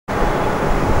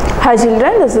Hi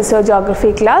children, this is your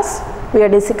geography class. We are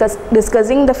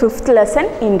discussing the 5th lesson,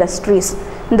 industries.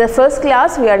 In the first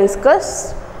class, we are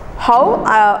discussed how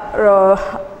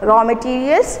raw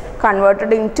materials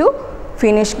converted into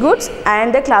finished goods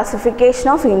and the classification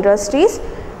of industries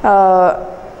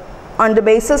on the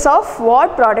basis of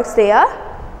what products they are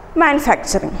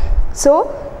manufacturing. So,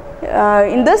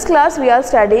 in this class, we are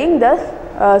studying the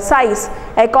size.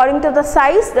 According to the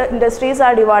size, the industries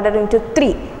are divided into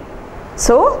 3.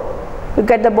 So,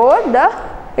 look at the board,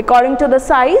 according to the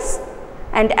size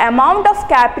and amount of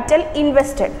capital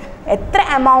invested. Etra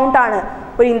amount aanu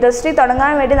or industry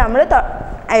thodangan vendi nammal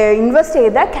invest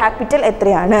cheyda capital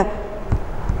etrayanu.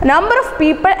 Number of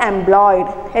people employed.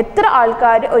 Etra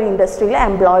aalkar or industry il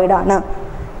employed aanu.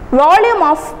 Volume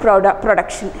of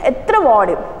production. Etra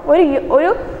volume.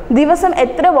 Oru divasam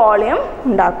etra volume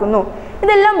undakunnu.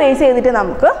 Idellam base cheyidittu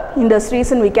namukku industries,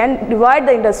 and we can divide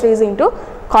the industries into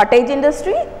cottage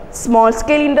industry, small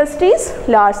scale industries,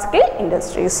 large scale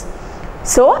industries.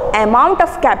 So, amount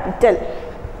of capital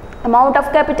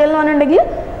nu pannundengil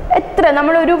etra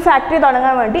nammal oru factory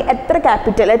thodangan vendi etra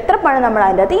capital etra panam nammal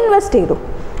adathu invest cheyidu.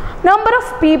 Number of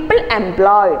people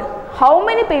employed, how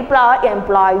many people are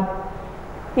employed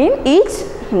in each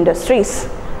industries,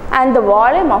 and the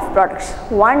volume of production,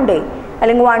 one day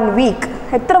allengi one week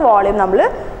etra volume nammal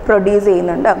produce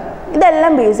cheyyunnundu.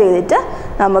 Idellam base cheyidittu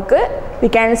namukku we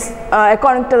can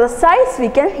according to the size we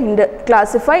can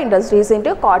classify industries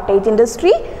into cottage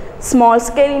industry, small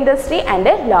scale industry and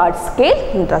a large scale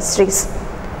industries.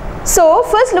 So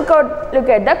first look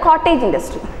at the cottage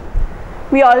industry.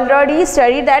 We already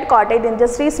studied that cottage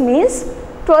industries means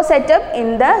it was set up in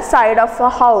the side of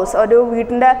a house or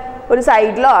veetinte oru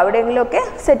side lo avadengilo okke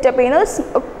set up cheyna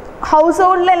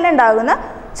household il undaguna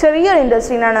cheriya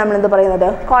industry nanu nammal endu parayunnathu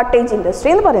cottage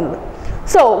industry ennu parayunnathu.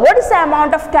 So, what is the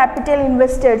amount of capital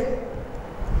invested?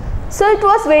 So, it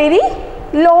was very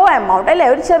low amount. Or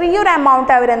amount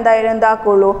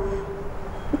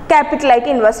capital like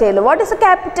invest. What is the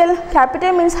capital?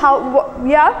 Capital means how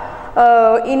we are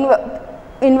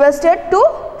invested to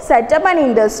set up an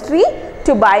industry,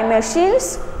 to buy machines,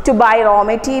 to buy raw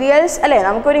materials. We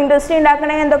industry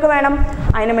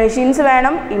machines,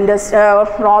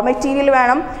 raw material,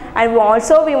 and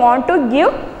also we want to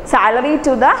give salary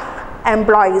to the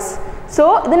employees. So,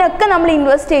 ഇതിനൊക്കെ നമ്മൾ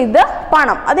invest ചെയ്ത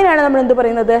പണം അതിനാണ് നമ്മൾ എന്ത്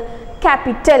പറയുന്നത്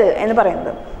capital എന്ന്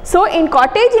പറയുന്നത്. So, in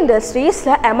cottage industries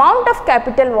the amount of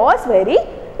capital was very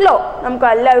low. നമുക്ക്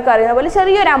എല്ലാവർക്കും അറിയുന്ന പോലെ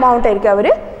ചെറിയൊരു amount ആയിരിക്കും അവർ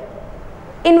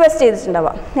invest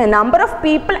ചെയ്തിട്ടുണ്ടാവുക. Number of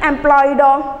people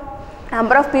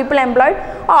employed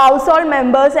household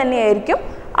members തന്നെയായിരിക്കും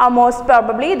most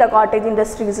probably the cottage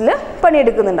industries il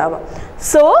പണിയെടുക്കുന്നുണ്ടാവുക.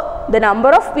 So, the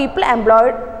number of people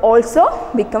employed also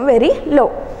become very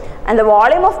low. And the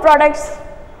volume of products,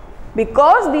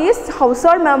 because these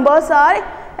household members are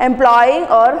employing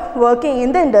or working in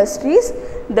the industries,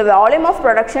 the volume of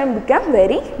production become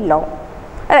very low.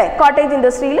 Cottage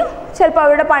industry il chelappo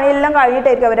avരുടെ പണിയെല്ലാം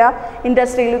കഴിഞ്ഞിട്ടായിരിക്കും അവർ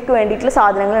ഇൻഡസ്ട്രിയിലേക്ക് വേണ്ടിയിട്ടുള്ള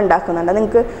സാധനങ്ങൾ ഉണ്ടാക്കുന്നുണ്ട്.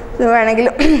 നിങ്ങൾക്ക് വേണമെങ്കിൽ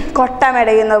കൊട്ട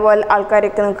മെടയുന്ന പോലെ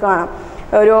ആൾക്കാരൊക്കെ നിങ്ങൾക്ക് കാണാം.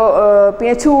 ഒരു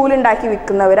പിന്നെ ചൂലുണ്ടാക്കി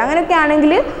വിൽക്കുന്നവർ അങ്ങനെയൊക്കെ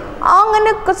ആണെങ്കിൽ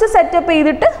അങ്ങനെ കുറച്ച് സെറ്റപ്പ്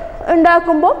ചെയ്തിട്ട്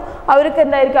ഉണ്ടാക്കുമ്പോൾ അവർക്ക്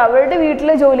എന്തായിരിക്കും അവരുടെ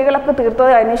വീട്ടിലെ ജോലികളൊക്കെ തീർത്തത്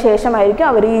കഴിഞ്ഞ ശേഷമായിരിക്കും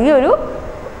അവർ ഈ ഒരു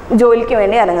ജോലിക്ക്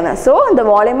വേണ്ടി ഇറങ്ങുന്നത്. So the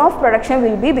volume of production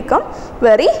will become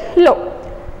very low.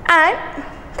 And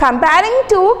comparing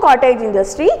to cottage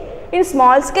industry, in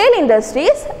small scale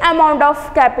industries amount of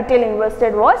capital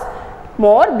invested was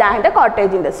more than the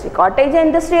cottage industry. Cottage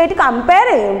industry ആയിട്ട് കമ്പയർ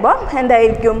ചെയ്യുമ്പോൾ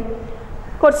എന്തായിരിക്കും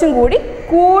കുറച്ചും കൂടി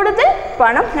കൂടുതൽ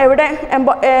പണം എവിടെ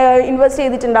invest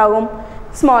ചെയ്തിട്ടുണ്ടാകും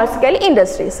small scale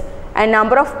industries. And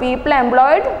number of people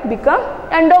employed become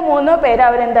രണ്ടോ മൂന്നോ പേര്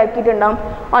അവർ എന്താക്കിയിട്ടുണ്ടാകും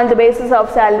on the basis of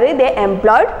salary they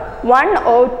employed 1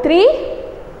 or 3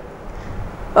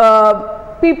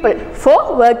 people for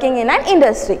working in an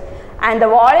industry, and the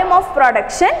volume of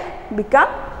production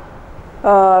become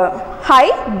high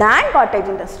than cottage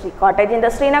industry. Cottage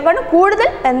industry നെക്കാളും കൂടുതൽ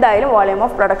എന്തായാലും volume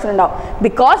of production ഉണ്ടാവും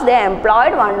because they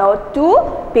employed 1 or 2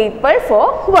 people for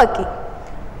working.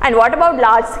 And what about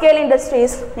large scale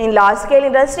industries? In large scale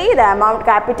industry the amount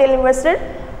capital invested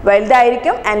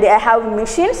വലുതായിരിക്കും, and they have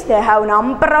machines, they have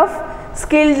number of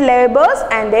skilled laborers,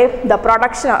 and the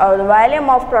production or the volume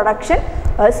of production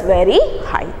is very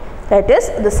high. That is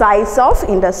the size of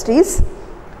industries.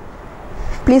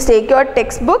 Please take your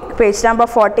textbook page number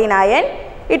 49.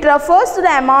 It refers to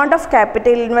the amount of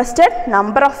capital invested,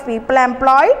 number of people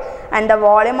employed and the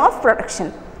volume of production.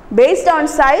 Based on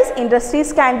size, industries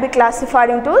can be classified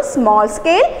into small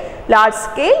scale, large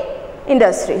scale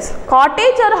industries.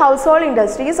 Cottage or household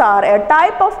industries are a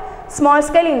type of small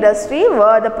scale industry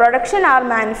where the production are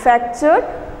manufactured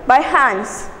by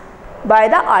hands by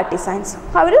the artisans.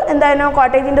 അവർ എന്താണ്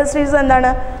cottage industries എന്താണ്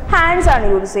hands ആണ്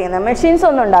use ചെയ്യുന്നത്, machines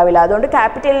ഒന്നും ഉണ്ടാവില്ല, അതുകൊണ്ട്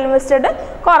capital invested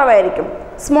കുറവായിരിക്കും.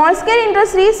 Small scale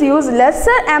industries use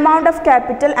lesser amount of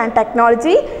capital and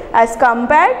technology as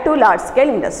compared to large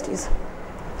scale industries.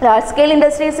 Large scale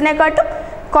ഇൻഡസ്ട്രീസിനെക്കാട്ടും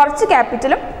കുറച്ച്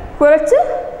ക്യാപിറ്റലും കുറച്ച്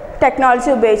ടെക്നോളജി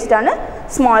ഉപയോഗിച്ചിട്ടാണ്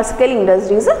സ്മോൾ സ്കെയിൽ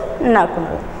ഇൻഡസ്ട്രീസ്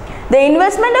ഉണ്ടാക്കുന്നത്. The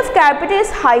investment of capital is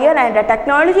higher and the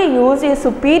technology used is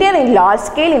superior in large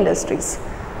scale industries.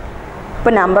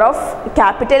 ഇപ്പോൾ number of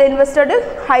capital invested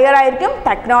higher ആയിരിക്കും,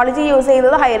 technology use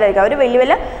ചെയ്യുന്നത് higher ആയിരിക്കും. അവർ വലിയ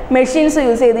വലിയ മെഷീൻസ്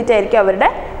യൂസ് ചെയ്തിട്ടായിരിക്കും അവരുടെ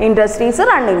ഇൻഡസ്ട്രീസ്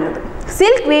റൺ ചെയ്യുന്നത്.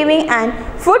 Silk weaving and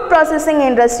food processing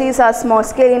industries are small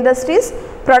scale industries.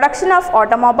 Production of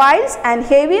automobiles and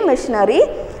heavy machinery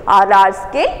R large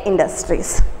scale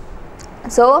industries.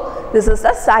 So this is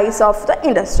the size of the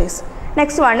industries.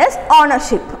 Next one is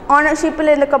ownership. Ownership il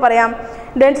endokka parayam,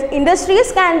 then industries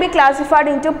can be classified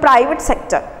into private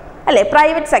sector alle,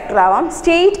 private sector avam,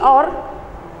 state or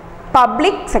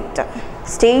public sector.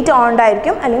 State owned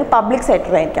ആയിരിക്കും അല്ലെങ്കിൽ public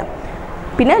sector ആയിരിക്കാം.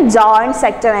 പിന്നെ joint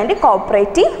sector and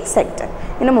cooperative sector,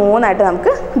 ഇങ്ങനെ മൂന്നായിട്ട്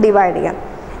നമുക്ക് divide ചെയ്യാം.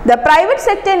 The private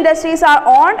sector industries are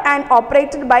owned and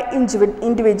operated by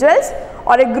individuals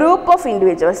or a group of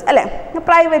individuals. അല്ലേ,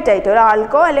 private ആയിട്ട്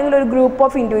ഒരാൾക്കോ അല്ലെങ്കിൽ ഒരു ഗ്രൂപ്പ്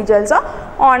ഓഫ് ഇൻഡിവിജ്വൽസോ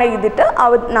ഓൺ ചെയ്തിട്ട്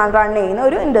അവർ റൺ ചെയ്യുന്ന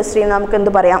ഒരു ഇൻഡസ്ട്രി നമുക്ക്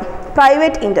എന്ത് പറയാം,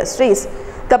 private industries.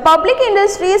 The public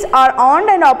industries are owned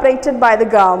and operated by the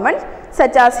government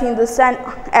such as Hindustan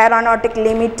Aeronautic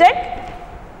Limited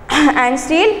and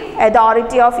Steel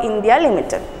Authority of India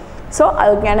Limited. So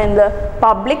again in the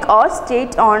public or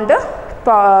state owned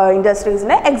industries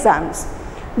in exams.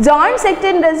 Joint sector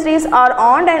industries are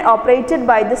owned and operated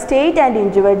by the state and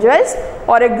individuals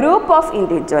or a group of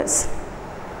individuals.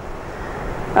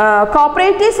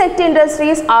 Cooperative sector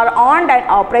industries are owned and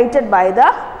operated by the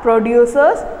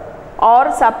producers or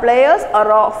suppliers or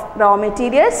of raw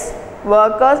materials,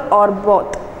 workers or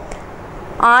both.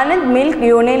 Anand Milk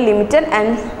Union Limited and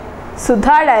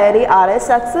Sudha Dairy are a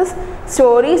success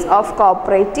stories of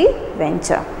cooperative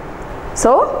venture.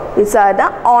 So these are the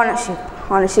ownership.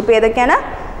 Ownership ഏതൊക്കെയാണ്?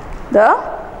 The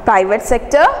private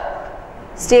sector,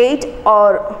 state or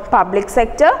public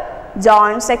sector,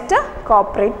 joint sector,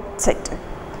 corporate sector.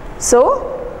 So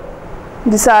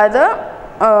these are the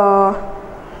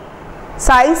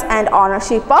size and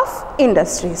ownership of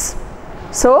industries.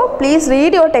 So please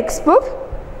read your textbook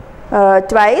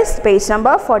twice, page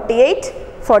number 48,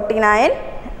 49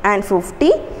 and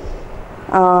 50.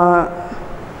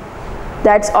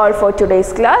 That's all for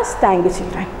today's class. Thank you,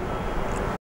 children.